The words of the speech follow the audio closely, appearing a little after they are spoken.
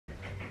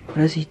What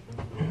is he?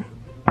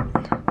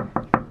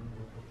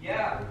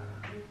 Yeah.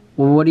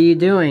 What are you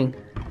doing?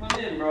 Come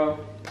in, bro.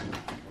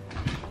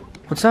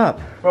 What's up?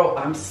 Bro,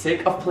 I'm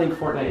sick of playing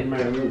Fortnite in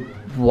my room.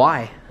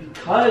 Why?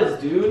 Because,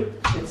 dude,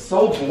 it's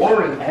so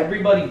boring.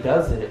 Everybody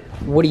does it.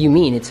 What do you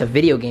mean? It's a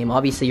video game.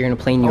 Obviously, you're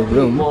gonna play in your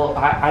room. Well,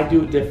 I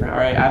do it different,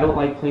 alright? I don't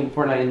like playing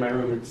Fortnite in my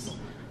room.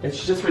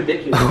 It's just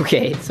ridiculous.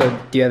 Okay, so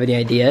do you have any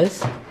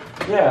ideas?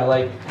 Yeah,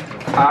 like,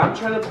 I'm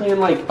trying to play in,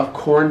 like, a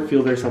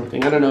cornfield or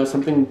something. I don't know,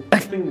 something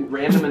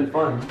random and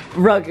fun.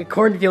 Rug, a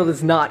cornfield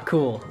is not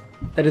cool.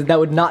 That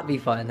would not be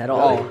fun at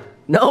all. Really?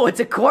 No, it's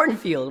a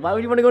cornfield. Why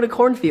would you want to go to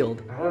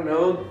cornfield? I don't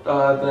know,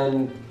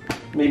 then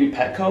maybe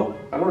Petco?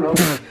 I don't know.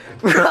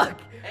 Rug!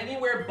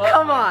 Anywhere but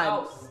Come my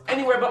on. house.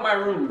 Anywhere but my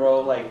room,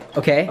 bro. Like,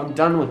 Okay. I'm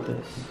done with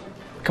this.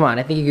 Come on,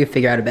 I think you could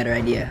figure out a better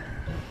idea.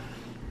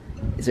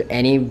 Is there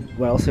any,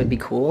 what else would be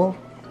cool?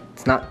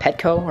 It's not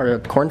Petco or a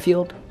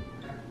cornfield?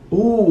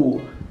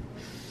 Ooh.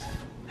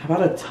 How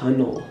about a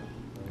tunnel?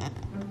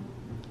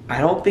 I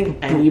don't think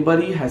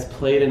anybody has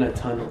played in a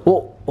tunnel.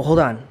 Well, hold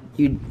on.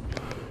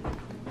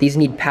 These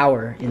need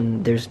power,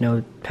 and there's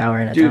no power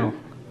in a Dude. tunnel.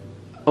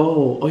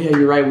 Oh, yeah,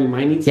 you're right. We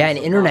might need some Yeah, and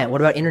internet.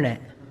 What about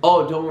internet?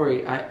 Oh, don't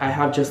worry. I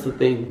have just the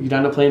thing. You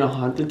down to play in a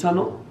haunted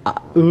tunnel?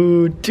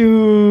 Ooh,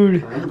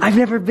 dude. I've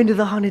never been to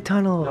the haunted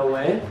tunnel. No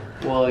way?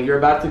 Well, you're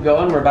about to go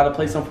and we're about to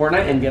play some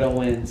Fortnite and get a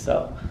win,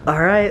 so.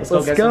 Alright,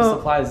 let's get go. some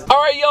supplies.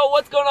 Alright, yo,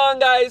 what's going on,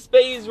 guys?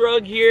 FaZe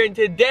Rug here, and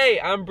today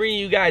I'm bringing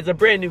you guys a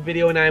brand new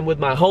video, and I'm with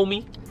my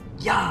homie.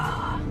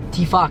 Yeah.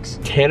 T Fox.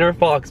 Tanner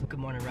Fox. Good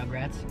morning,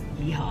 Rugrats.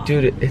 Yeehaw.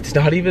 Dude, it's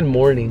not even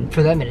morning.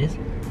 For them it is.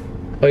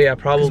 Oh yeah,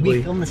 Because probably.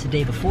 we filmed this the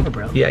day before,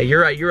 bro. Yeah,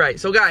 you're right.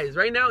 So guys,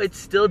 right now it's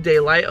still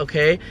daylight,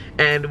 okay?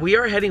 And we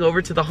are heading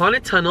over to the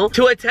haunted tunnel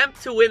to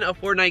attempt to win a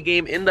Fortnite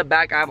game. In the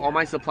back, I have all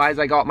my supplies.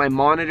 I got my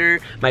monitor,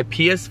 my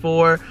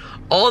PS4,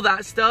 all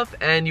that stuff.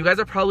 And you guys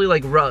are probably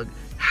like, Rug,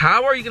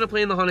 how are you gonna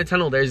play in the haunted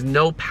tunnel? There's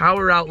no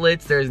power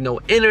outlets, there's no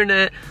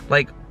internet.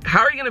 Like,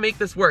 how are you gonna make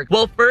this work?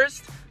 Well,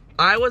 first,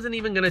 I wasn't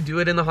even gonna do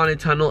it in the haunted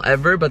tunnel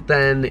ever, but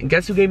then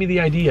guess who gave me the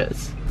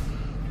ideas?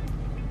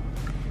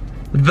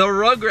 The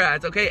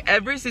Rugrats, okay?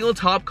 Every single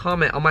top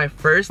comment on my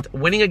first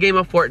winning a game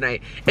of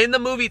Fortnite in the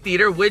movie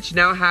theater, which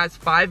now has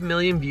 5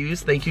 million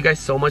views. Thank you guys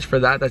so much for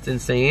that. That's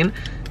insane.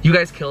 You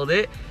guys killed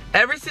it.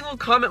 Every single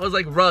comment was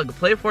like, Rug,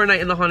 play Fortnite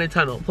in the haunted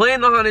tunnel. Play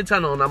in the haunted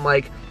tunnel. And I'm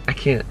like, I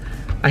can't.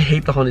 I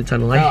hate the haunted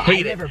tunnel. I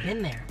hate it. I've never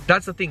been there.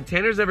 That's the thing.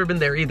 Tanner's never been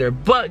there either.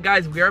 But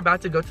guys, we are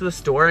about to go to the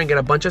store and get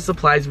a bunch of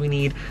supplies. We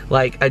need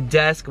like a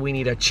desk. We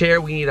need a chair.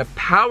 We need a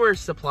power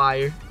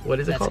supplier. What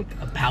is it called?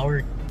 Like a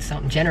power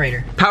something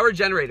generator. Power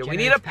generator. We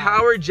need a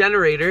power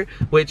generator,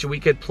 which we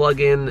could plug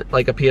in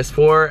like a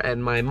PS4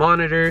 and my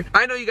monitor.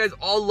 I know you guys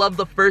all love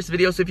the first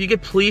video, so if you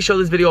could please show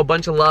this video a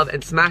bunch of love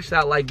and smash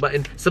that like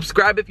button.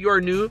 Subscribe if you are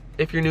new.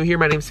 If you're new here,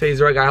 my name's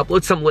FaZe Rug. I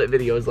upload some lit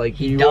videos, like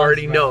you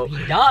already know.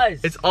 He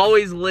does. It's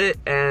always lit,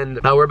 and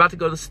we're about to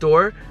go to the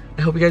store.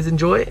 I hope you guys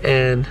enjoy,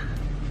 and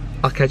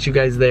I'll catch you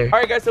guys there. All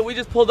right, guys, so we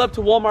just pulled up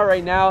to Walmart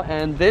right now,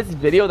 and this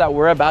video that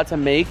we're about to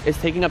make is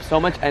taking up so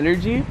much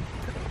energy.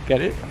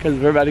 Get it? Because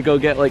we're about to go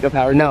get like a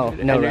power. No.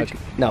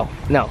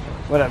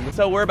 Whatever.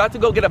 So we're about to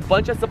go get a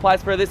bunch of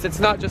supplies for this. It's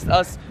not just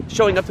us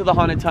showing up to the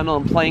haunted tunnel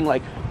and playing.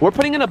 Like, we're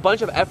putting in a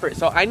bunch of effort.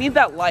 So I need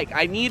that like.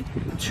 I need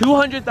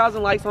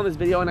 200,000 likes on this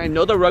video, and I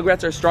know the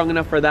Rugrats are strong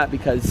enough for that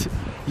because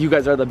you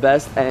guys are the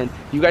best, and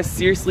you guys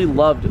seriously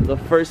loved the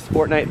first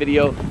Fortnite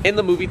video in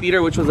the movie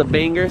theater, which was a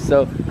banger.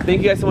 So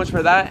thank you guys so much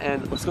for that,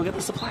 and let's go get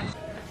the supplies.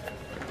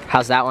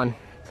 How's that one?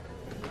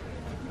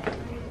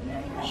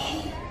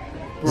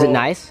 Is it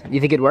nice? You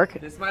think it'd work?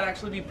 This might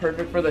actually be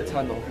perfect for the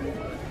tunnel.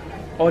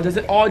 Oh, does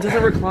it? Oh, it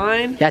doesn't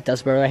recline? Yeah, it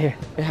does, bro, right here.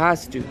 It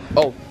has to.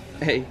 Oh,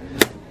 hey.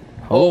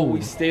 Oh, we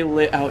stay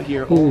lit out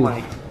here. Oh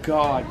my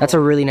God. That's a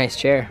really nice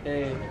chair.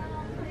 Hey.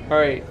 All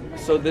right,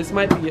 so this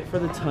might be it for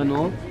the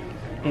tunnel.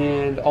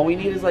 And all we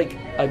need is like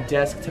a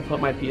desk to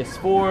put my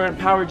PS4 and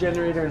power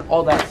generator and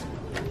all that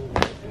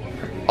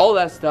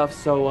stuff.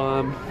 So,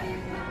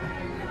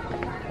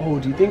 oh,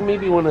 do you think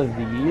maybe one of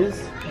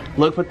these?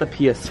 Look, with the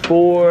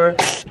PS4,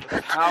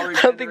 power I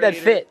don't think that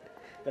fit.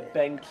 The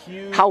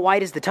BenQ. How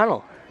wide is the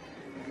tunnel?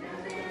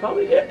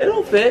 Probably, yeah,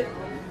 it'll fit.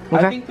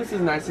 Okay. I think this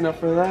is nice enough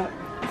for that.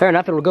 Fair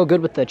enough, it'll go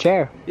good with the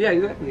chair. Yeah,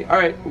 exactly. All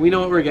right, we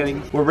know what we're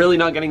getting. We're really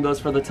not getting those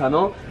for the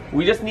tunnel.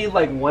 We just need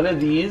like one of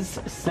these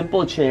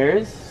simple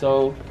chairs.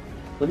 So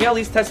let me at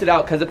least test it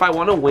out, because if I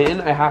want to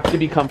win, I have to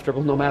be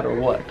comfortable no matter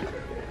what.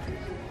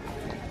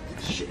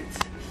 Shit.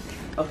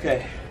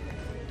 Okay.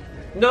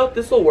 No,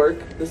 this will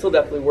work. This will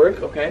definitely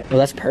work, okay? Well,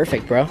 that's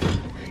perfect, bro.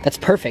 That's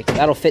perfect.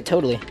 That'll fit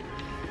totally.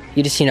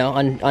 You just, you know,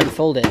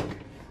 unfold it.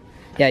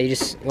 Yeah, you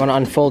just want to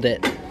unfold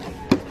it.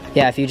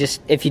 Yeah, if you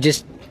just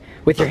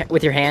with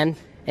your hand,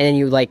 and then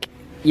you like,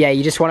 yeah,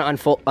 you just want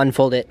to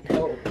unfold it.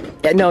 Oh.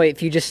 Yeah, no,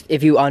 if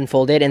you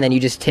unfold it and then you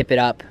just tip it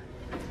up.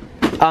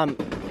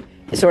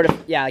 Sort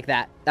of, yeah, like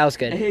that. That was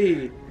good.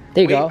 Hey,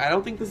 There you Wait, go. I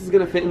don't think this is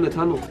gonna fit in the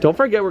tunnel. Don't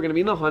forget, we're gonna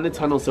be in the haunted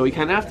tunnel, so we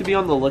kind of have to be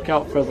on the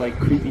lookout for like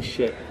creepy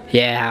shit.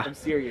 Yeah. I'm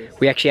serious.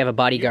 We actually have a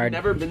bodyguard.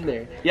 You've never been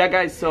there. Yeah,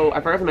 guys, so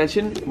I forgot to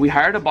mention, we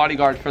hired a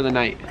bodyguard for the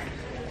night.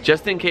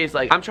 Just in case,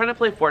 like, I'm trying to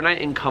play Fortnite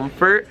in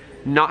comfort,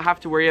 not have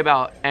to worry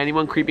about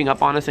anyone creeping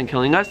up on us and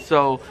killing us,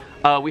 so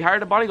we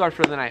hired a bodyguard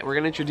for the night. We're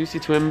gonna introduce you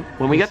to him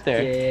when we get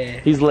there. Yeah.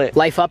 He's lit.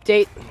 Life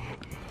update.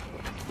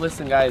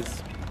 Listen,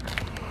 guys,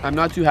 I'm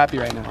not too happy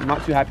right now. I'm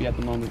not too happy at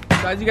the moment.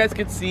 So as you guys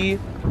can see,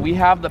 we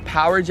have the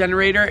power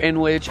generator, in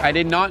which I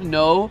did not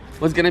know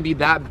was gonna be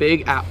that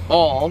big at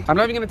all. I'm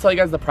not even gonna tell you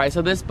guys the price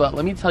of this, but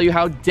let me tell you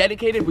how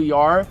dedicated we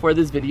are for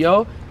this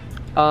video.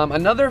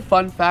 Another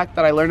fun fact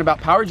that I learned about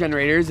power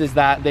generators is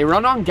that they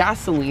run on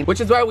gasoline, which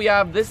is why we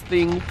have this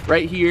thing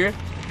right here,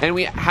 and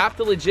we have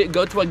to legit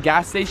go to a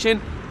gas station,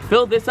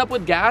 fill this up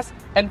with gas,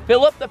 and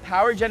fill up the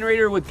power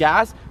generator with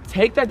gas,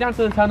 take that down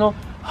to the tunnel,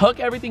 hook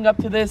everything up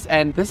to this,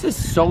 and this is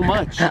so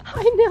much.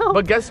 I know.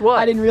 But guess what?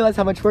 I didn't realize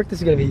how much work this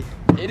is gonna be.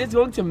 It is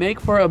going to make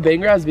for a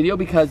banger ass video,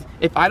 because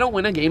if I don't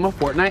win a game of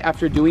Fortnite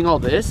after doing all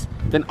this,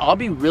 then I'll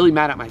be really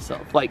mad at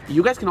myself. Like,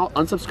 you guys can all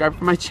unsubscribe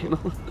from my channel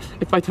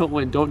if I don't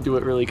win. Don't do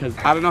it, really, because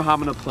I don't know how I'm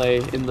gonna play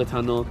in the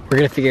tunnel. We're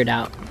gonna figure it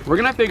out. We're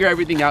gonna figure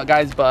everything out,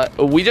 guys, but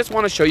we just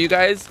want to show you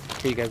guys.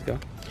 Here you guys go.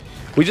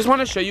 We just want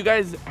to show you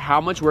guys how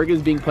much work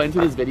is being put into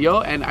this video,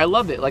 and I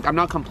love it. Like, I'm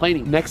not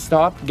complaining. Next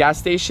stop, gas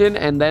station,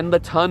 and then the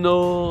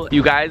tunnel.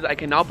 You guys, I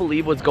cannot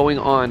believe what's going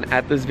on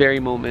at this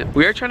very moment.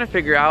 We are trying to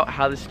figure out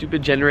how this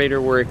stupid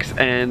generator works,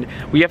 and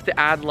we have to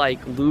add like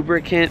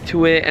lubricant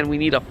to it, and we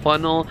need a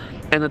funnel,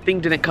 and the thing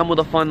didn't come with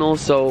a funnel,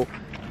 so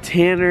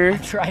Tanner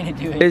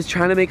is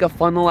trying to make a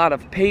funnel out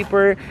of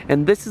paper,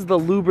 and this is the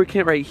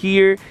lubricant right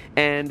here,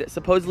 and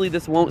supposedly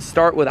this won't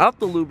start without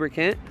the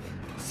lubricant.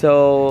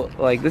 So,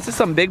 like, this is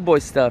some big boy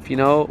stuff, you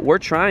know? We're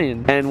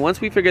trying. And once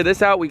we figure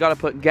this out, we gotta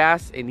put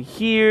gas in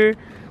here.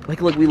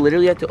 Like, look, we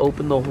literally have to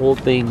open the whole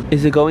thing.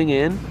 Is it going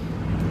in?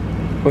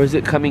 Or is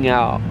it coming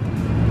out?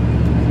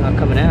 It's not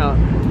coming out.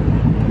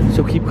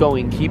 So keep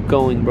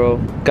going, bro.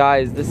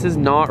 Guys, this is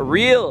not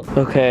real.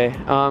 Okay,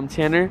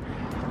 Tanner,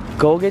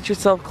 go get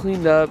yourself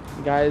cleaned up.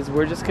 Guys,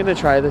 we're just gonna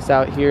try this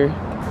out here.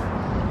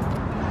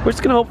 We're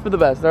just gonna hope for the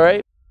best, all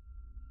right?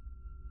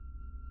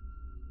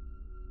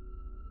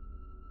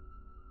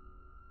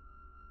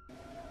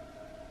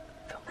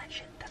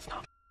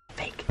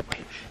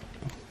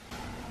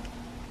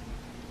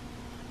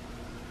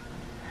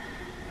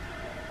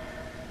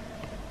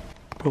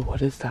 Bro,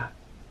 what is that?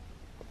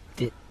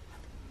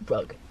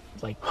 Bro,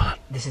 like,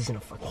 this isn't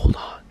a fucking... Hold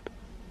on.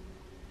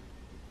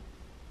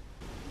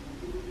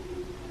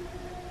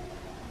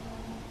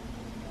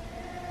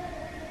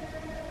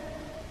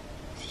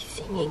 Is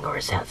he singing, or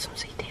is that some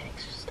satanic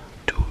stuff?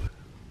 Dude.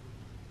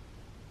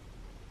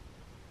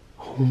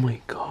 Oh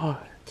my god.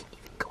 Didn't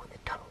even go in the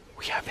tunnel.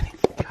 We haven't even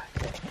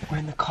got... We're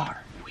in the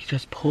car. We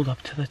just pulled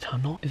up to the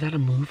tunnel. Is that a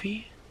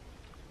movie?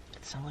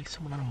 It sounded like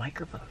someone on a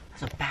microphone.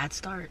 That's a bad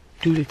start.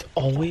 Dude, it's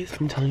always,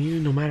 I'm telling you,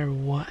 no matter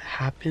what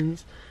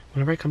happens,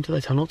 whenever I come to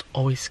the tunnel, it's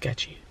always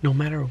sketchy. No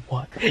matter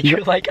what.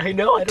 You're like, I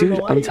know, I don't know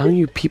Dude, why. I'm telling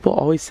you, people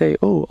always say,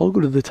 oh, I'll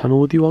go to the tunnel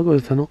with you, I'll go to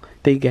the tunnel.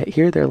 They get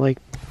here, they're like,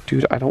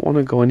 dude, I don't want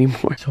to go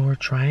anymore. So we're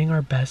trying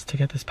our best to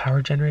get this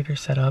power generator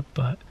set up,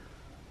 but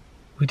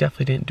we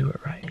definitely didn't do it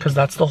right. Because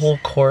that's the whole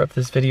core of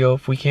this video.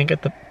 If we can't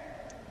get the...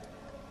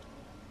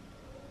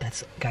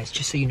 That's, guys,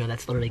 just so you know,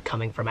 that's literally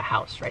coming from a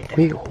house right there.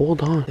 Wait,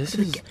 hold on. This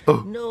is...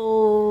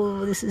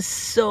 No, this is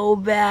so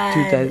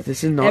bad. Dude,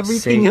 this is not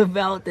Everything safe.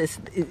 about this.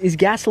 Is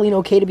gasoline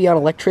okay to be on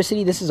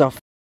electricity? This is a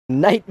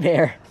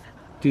nightmare.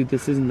 Dude,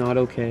 this is not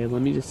okay.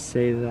 Let me just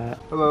say that.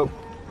 Hello.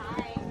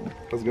 Hi.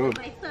 How's it going?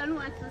 My son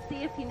wants to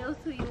see if he knows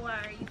who you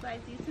are. You guys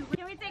YouTubers.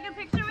 Can we take a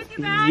picture with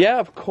you guys? Yeah,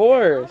 of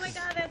course. Oh my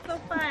god, that's so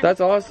fun. That's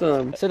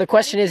awesome. So the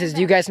question is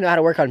do you guys know how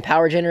to work on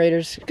power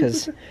generators?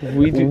 Because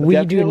We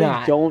do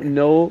not. Don't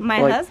know.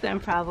 My like,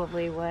 husband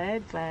probably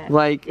would, but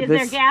Like is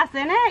this. there gas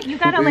in it? You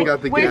gotta We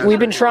got the like where's gas. we've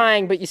been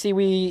trying, but you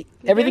see,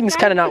 everything's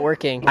kind of not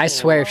working. I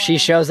swear, if she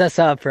shows us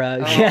up,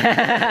 bro.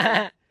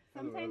 Sometimes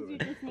you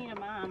just need a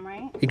mom,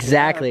 right?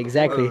 Exactly.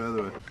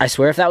 I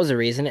swear, if that was the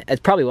reason,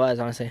 it probably was,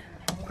 honestly.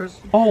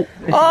 Oh.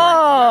 Oh!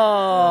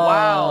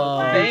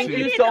 Wow. Thank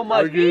you so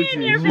much.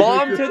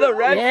 Mom to the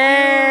rescue.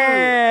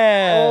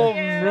 Yeah! Oh,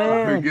 man.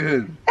 Very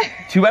good.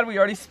 Too bad we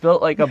already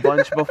spilt like a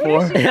bunch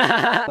before.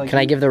 Can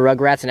I give the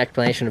Rugrats an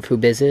explanation of who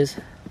Biz is?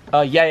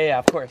 Yeah,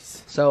 of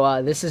course.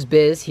 So this is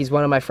Biz. He's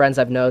one of my friends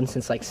I've known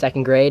since like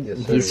 2nd grade.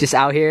 Yes, sir. He's just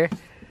out here.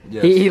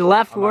 Yes. He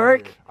left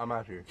work. I'm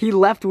out here. He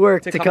left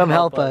work to come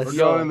help We're us.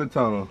 going in the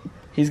tunnel.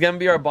 He's gonna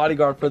be our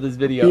bodyguard for this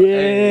video.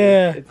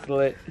 Yeah. And it's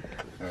lit.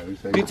 Alright, we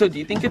say- Dude, so do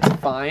you think it's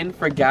fine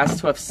for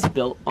gas to have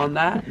spilt on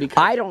that? Because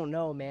I don't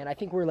know, man. I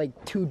think we're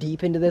like too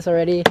deep into this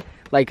already.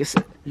 Like,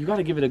 you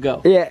gotta give it a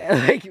go.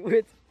 yeah, like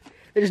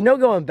there's no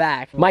going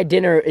back. My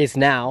dinner is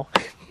now.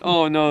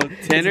 Oh no,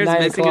 Tanner's 9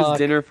 missing his o'clock.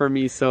 dinner for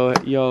me, so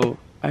yo,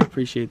 I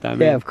appreciate that,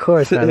 man. Yeah, of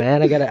course, my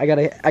man. I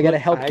gotta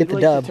help get the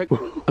dub.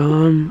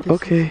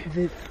 Okay.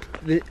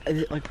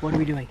 Like, what are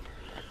we doing?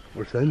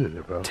 We're sending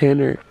it, bro.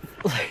 Tanner,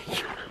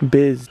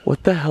 Biz,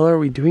 what the hell are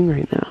we doing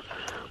right now?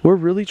 We're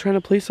really trying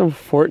to play some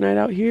Fortnite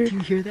out here. You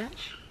hear that?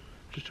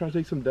 Just trying to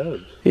take some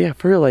dubs. Yeah,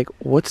 for real, like,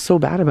 what's so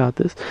bad about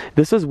this?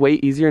 This was way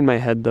easier in my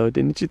head, though,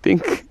 didn't you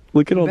think?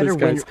 Look at all this,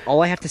 guys.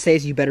 All I have to say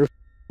is you better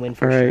win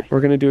for sure. Alright,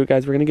 we're gonna do it,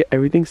 guys. We're gonna get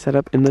everything set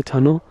up in the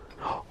tunnel.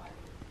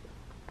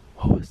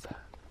 What was that?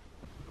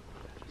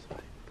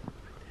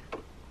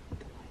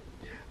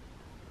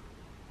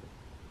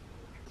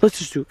 Let's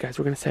just do it, guys.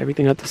 We're gonna set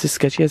everything up. This is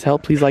sketchy as hell.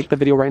 Please like the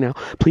video right now.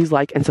 Please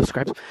like and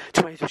subscribe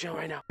to my YouTube channel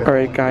right now.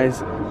 Alright,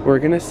 guys. We're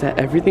gonna set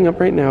everything up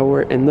right now.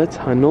 We're in the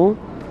tunnel.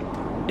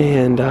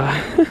 And,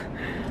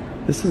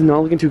 this is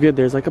not looking too good.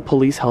 There's like a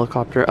police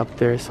helicopter up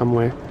there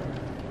somewhere.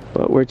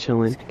 But we're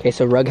chilling. Okay,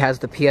 so Rug has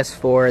the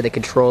PS4, the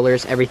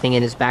controllers, everything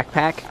in his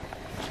backpack.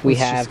 We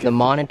have the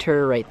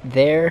monitor right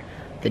there,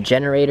 the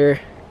generator.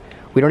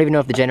 We don't even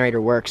know if the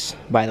generator works,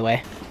 by the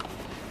way.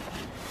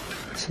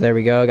 So there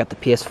we go, got the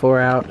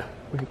PS4 out.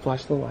 We can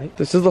flash the light.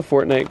 This is the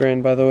Fortnite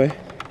grind, by the way.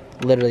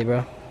 Literally,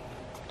 bro.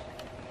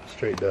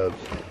 Straight dubs.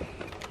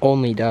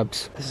 Only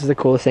dubs. This is the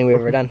coolest thing we've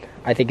ever done.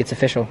 I think it's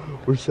official.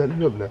 We're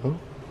setting up now.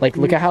 Like,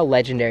 look at how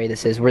legendary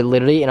this is. We're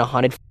literally in a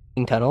haunted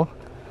tunnel,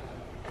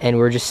 and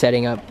we're just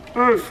setting up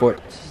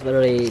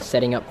literally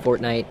setting up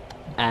Fortnite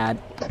at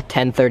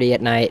 10:30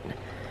 at night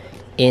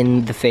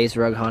in the FaZe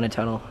Rug haunted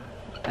tunnel,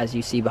 as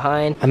you see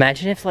behind.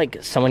 Imagine if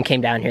like someone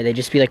came down here, they'd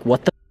just be like,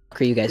 "What the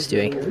f are you guys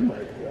doing?" Oh my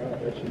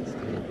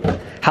god,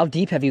 How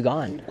deep have you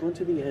gone? Going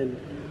to the end.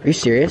 Are you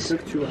serious? It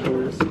took 2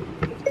 hours.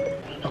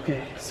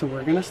 Okay, so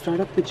we're gonna start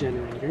up the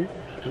generator.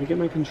 Let me get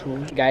my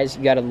controller. Guys,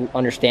 you gotta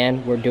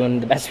understand, we're doing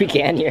the best we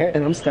can here.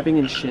 And I'm stepping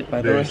in shit,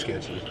 by the way. very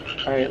sketchy.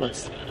 Alright,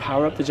 let's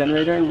power up the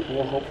generator and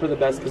we'll hope for the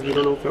best because we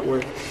don't know if it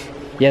works.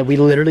 Yeah, we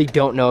literally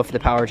don't know if the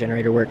power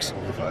generator works.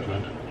 Over 5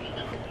 man.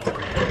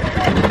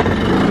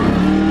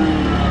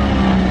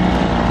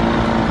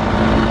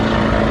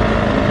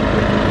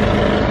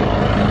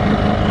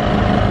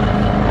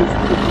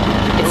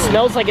 It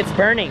smells like it's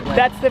burning.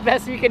 That's the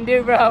best we can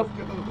do, bro.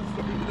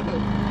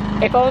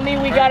 If only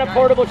we got a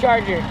portable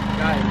charger.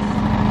 Guys.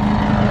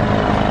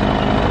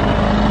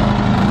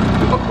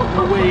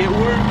 No way it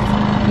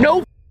works. No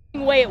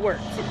f***ing way it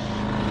works.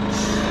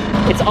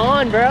 It's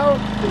on, bro.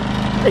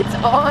 It's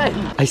on.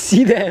 I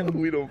see them.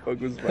 We don't fuck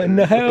with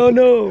spiders. Hell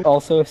no.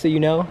 Also, so you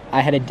know,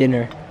 I had a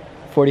dinner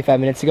 45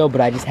 minutes ago, but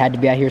I just had to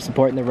be out here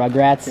supporting the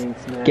Rugrats.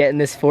 Thanks, man. Getting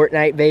this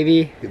Fortnite,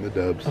 baby. Getting the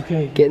dubs.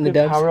 Okay, Getting the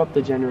dubs. power up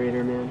the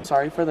generator, man.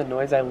 Sorry for the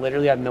noise. I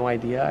literally had no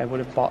idea. I would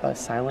have bought a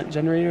silent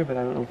generator, but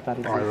I don't know if that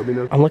exists. Alright, let me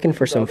know. I'm looking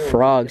for some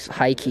frogs,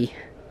 high key.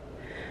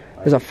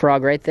 There's a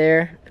frog right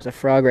there. There's a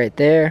frog right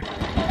there.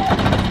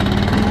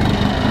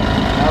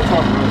 That's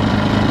on run.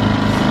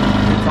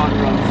 It's on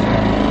run,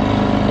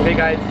 sir. Okay,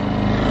 guys.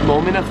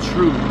 Moment of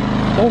truth.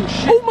 Oh,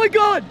 shit. Oh my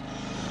god!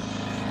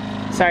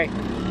 Sorry.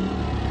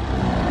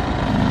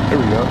 There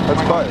we go.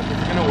 That's fine. Is it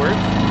gonna work?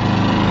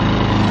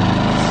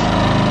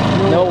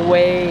 No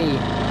way.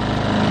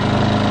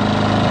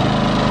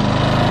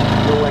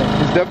 No way.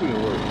 It's definitely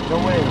gonna work. No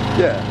way.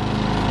 Yeah.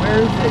 Where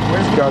is it?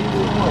 Where's the Got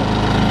PS4?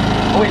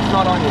 Oh, it's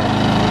not on yet.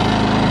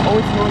 Oh,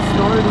 it's not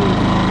starting.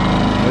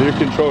 Oh, your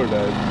controller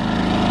died.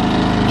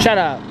 Shut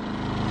up.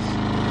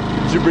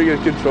 Did you bring a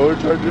controller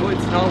charger? No,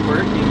 it's not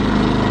working.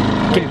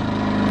 Wait.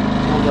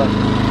 Hold up.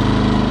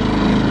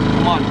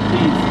 Come on,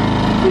 please.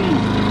 Please.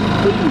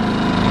 Please.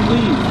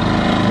 Please.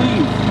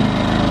 Please.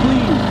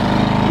 Please.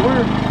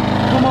 Work.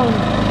 Come on.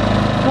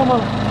 Come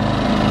on.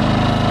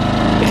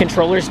 The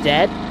controller's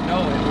dead? No,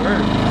 it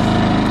works.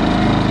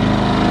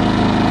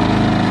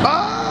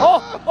 Oh!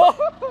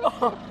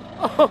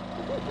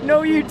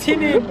 No, you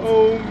didn't.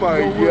 Oh my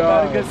Yo, we're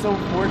about to god. get some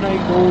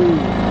Fortnite going.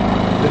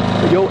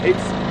 Yo,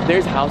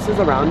 there's houses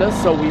around us,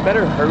 so we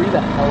better hurry the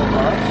hell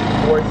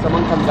up, or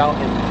someone comes out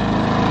and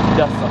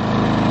does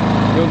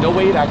something. Yo, no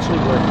way it actually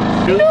works.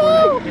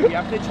 No! Okay, we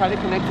have to try to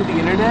connect to the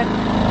internet,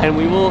 and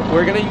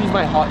we're gonna use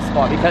my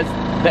hotspot because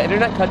the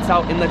internet cuts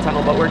out in the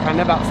tunnel, but we're kind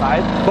of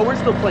outside, but we're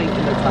still playing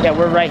in the tunnel. Yeah,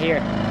 we're right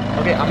here.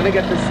 Okay, I'm gonna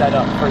get this set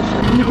up for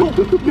sure. No,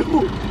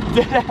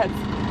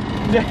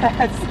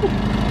 Dads.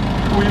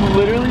 We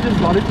literally just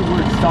got it to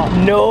work. Stop.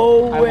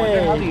 No I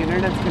wonder how way. the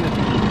internet's gonna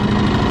be.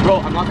 Bro,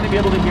 I'm not gonna be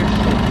able to hear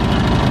shit.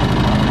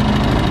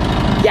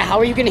 Yeah, how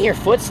are you gonna hear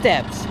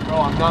footsteps?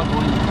 Bro, I'm not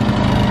going to.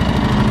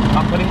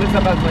 I'm putting this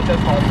up as much as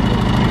possible.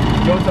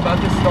 Yo, it's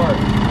about to start.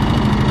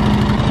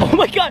 Oh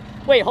my god.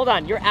 Wait, hold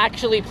on. You're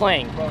actually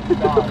playing. Bro,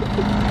 stop.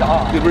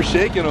 Stop. Dude, we're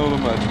shaking all too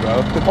much,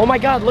 bro. Oh my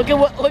god, look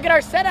at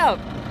our setup.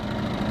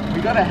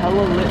 We got a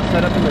hella lit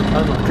setup in the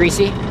tunnel.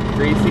 Greasy.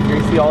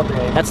 Greasy all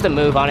day. That's the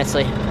move,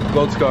 honestly.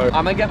 Gold scar.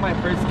 I'm gonna get my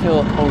first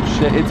kill. Oh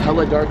shit, it's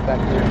hella dark back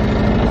there.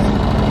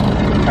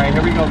 Alright,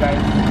 here we go,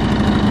 guys.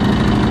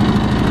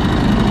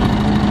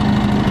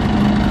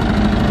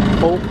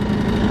 Oh.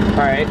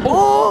 Alright.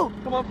 Oh!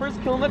 Come on, first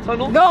kill in the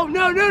tunnel. No.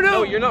 No,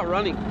 you're not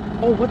running.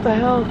 Oh, what the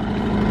hell?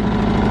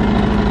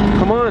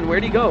 Come on,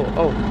 where'd he go?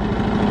 Oh.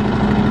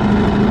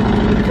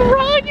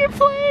 Run, you're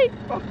playing.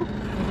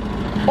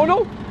 Oh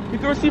no! He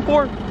threw a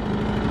C4.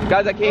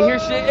 Guys, I can't hear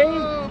shit.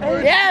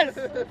 Hey. Yes.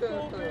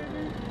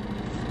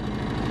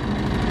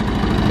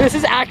 This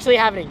is actually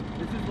happening.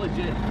 This is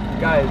legit.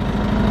 Guys,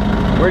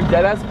 We're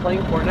dead ass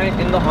playing Fortnite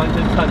in the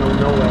haunted tunnel.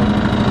 No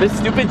way. This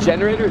stupid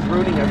generator is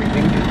ruining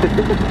everything.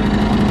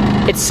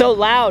 It's so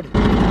loud.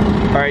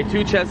 All right,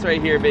 2 chests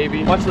right here,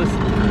 baby. Watch this.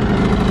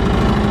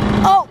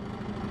 Oh!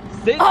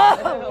 Sit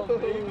Oh! down,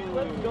 baby.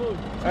 Let's go.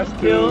 That's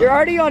You're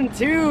already on 2.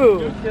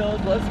 2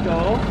 kills. Let's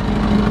go.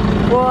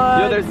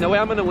 What? Yo, there's no way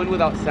I'm gonna win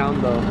without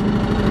sound though.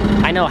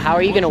 I know. How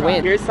are you gonna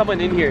win? Here's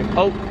someone in here.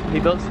 Oh, he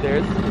built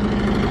stairs.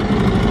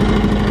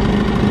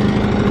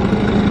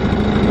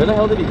 Where the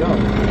hell did he go?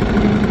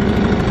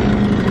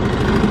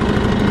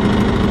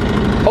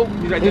 Oh,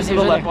 he's right there to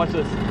the left. Watch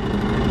this.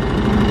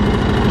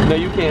 No,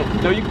 you can't.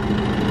 No, you.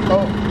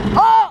 Oh.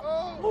 Oh!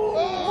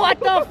 What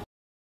the?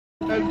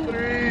 And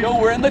 3. Yo,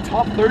 we're in the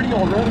top 30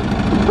 already.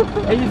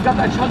 Hey, he's got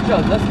that chug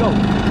jug. Let's go.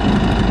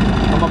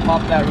 I'm gonna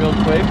pop that real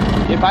quick.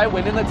 If I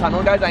win in the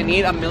tunnel, guys, I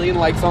need 1,000,000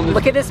 likes on this.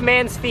 Look at this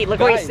man's feet. Look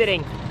where he's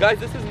sitting. Guys,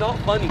 this is not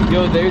funny.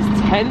 Yo, there's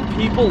 10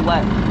 people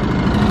left.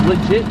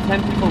 Legit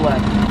 10 people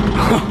left.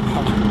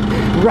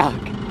 Rug.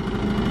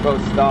 Bro,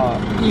 stop.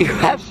 You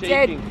have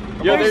 10.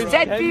 Yo, there's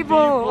 10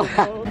 people.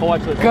 Oh,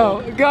 watch this.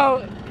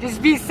 Go.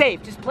 Just be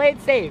safe. Just play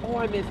it safe. Oh,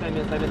 I missed.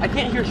 I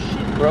can't hear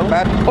shit, bro.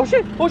 Oh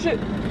shit. Go. I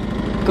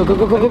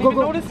didn't even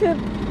notice him.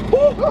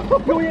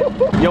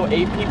 Yo,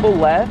 8 people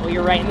left. Oh,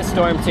 you're right in the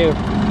storm too.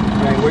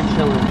 Alright, we're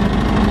chilling.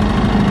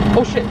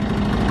 Oh shit.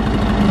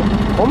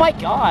 Oh my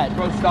god.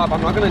 Bro, stop.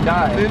 I'm not gonna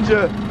die.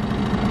 Ninja.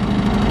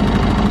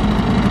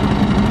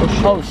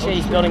 Oh shit,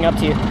 he's building up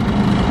to you.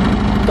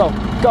 Go.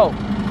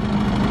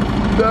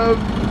 No.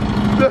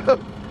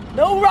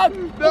 No, Rug.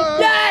 No.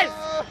 Yes!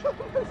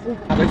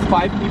 There's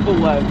 5 people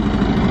left.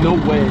 No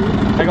way.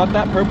 I got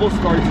that purple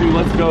scar too.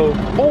 Let's go.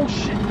 Oh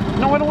shit.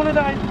 No, I don't want to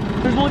die.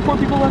 There's only 4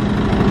 people left.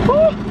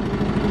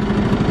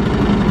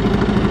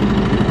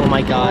 Oh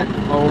my god.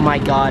 Oh my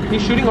god.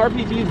 He's shooting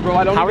RPGs, bro.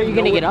 I don't How are you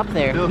gonna get up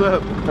there? Build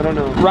up. I don't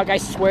know. Rug, I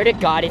swear to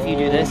god if you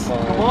do this.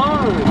 Come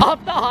on.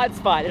 Off the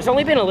hotspot. There's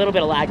only been a little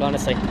bit of lag,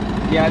 honestly.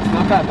 Yeah, it's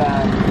not that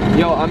bad.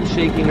 Yo, I'm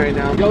shaking right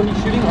now. Yo, he's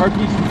shooting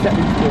RPGs at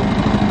me still.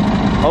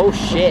 Oh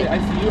shit. I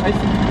see you.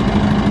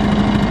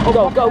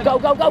 Go.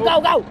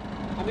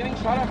 I'm getting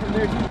shot at from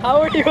there too. How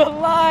are you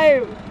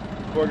alive?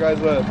 4 guys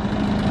left.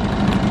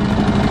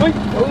 Wait.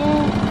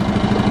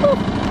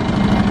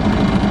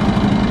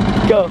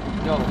 Go.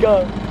 No.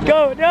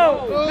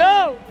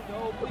 No.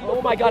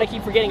 Oh my god, I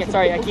keep forgetting it.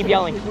 Sorry, I keep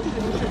yelling.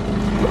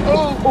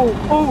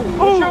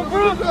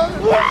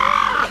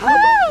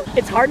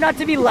 It's hard not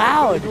to be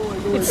loud.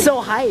 It's so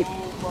hype.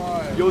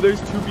 Yo,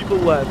 there's 2 people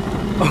left.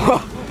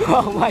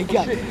 Oh my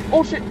god.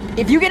 Oh shit.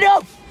 If you get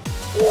up.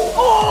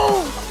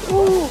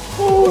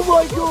 Oh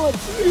my god.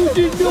 You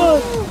did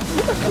not.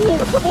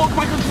 Oh,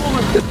 my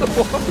controller hit the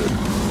water.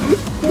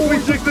 We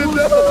took the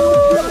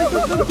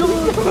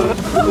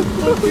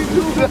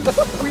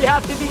We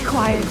have to be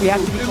quiet.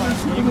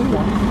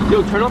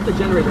 Yo, turn off the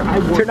generator.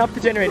 Turn off the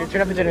generator.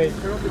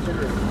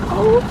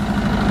 Oh.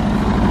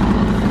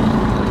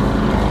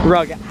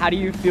 Rug, how do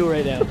you feel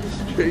right now?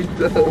 Straight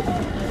down.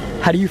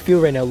 How do you feel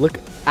right now? Look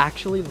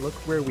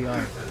where we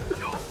are.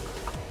 Yo,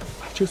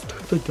 I just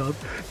took the dub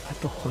at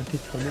the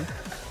haunted tunnel.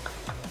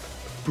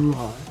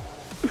 Bro.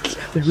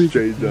 There is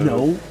Straight down.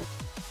 no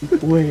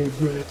way,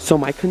 bro. So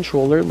my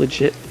controller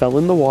legit fell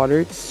in the water.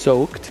 It's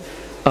soaked.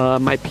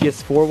 My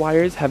PS4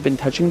 wires have been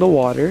touching the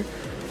water.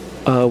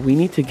 We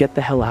need to get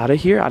the hell out of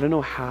here. I don't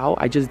know how.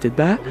 I just did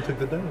that. We took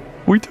the dub.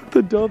 We took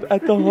the dub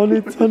at the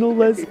haunted tunnel.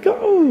 Let's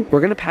go.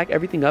 We're gonna pack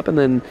everything up and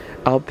then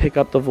I'll pick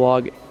up the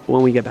vlog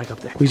when we get back up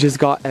there. We just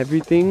got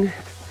everything.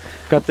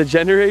 Got the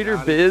generator,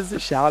 Biz.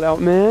 Shout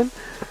out, man.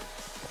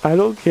 I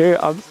don't care.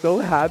 I'm so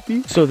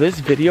happy. So this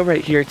video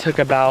right here took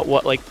about,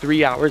 what, like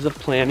 3 hours of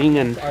planning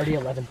and... It's already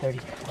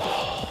 11:30.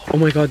 Oh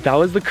my god, that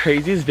was the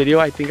craziest video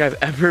I think I've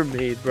ever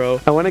made,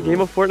 bro. I won a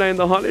game of Fortnite in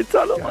the haunted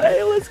tunnel.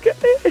 Hey, let's get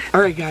it.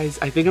 Alright guys,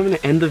 I think I'm gonna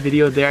end the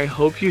video there. I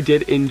hope you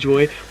did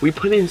enjoy. We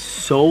put in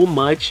so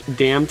much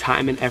damn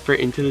time and effort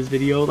into this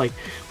video. Like,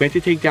 we had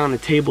to take down a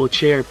table,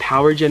 chair,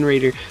 power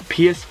generator,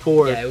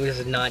 PS4. Yeah, it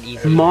was not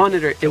easy.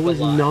 Monitor. It was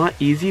not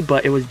easy,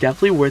 but it was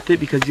definitely worth it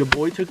because your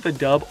boy took the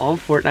dub on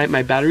Fortnite.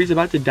 My battery's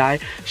about to die.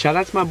 Shout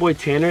out to my boy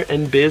Tanner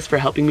and Biz for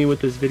helping me with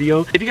this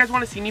video. If you guys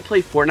want to see me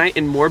play Fortnite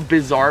in more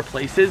bizarre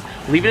places,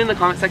 leave it in the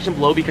comment section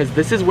below because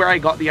this is where I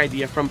got the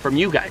idea from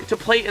you guys to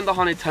play in the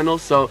haunted tunnel.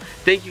 So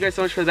thank you guys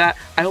so much for that.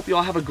 I hope you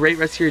all have a great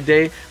rest of your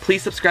day.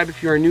 Please subscribe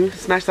if you are new.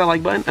 Smash that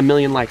like button.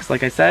 1,000,000 likes,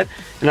 like I said.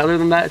 And other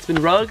than that, it's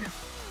been Rug.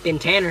 Been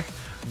Tanner.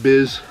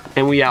 Biz.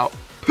 And we out.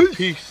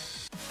 Peace.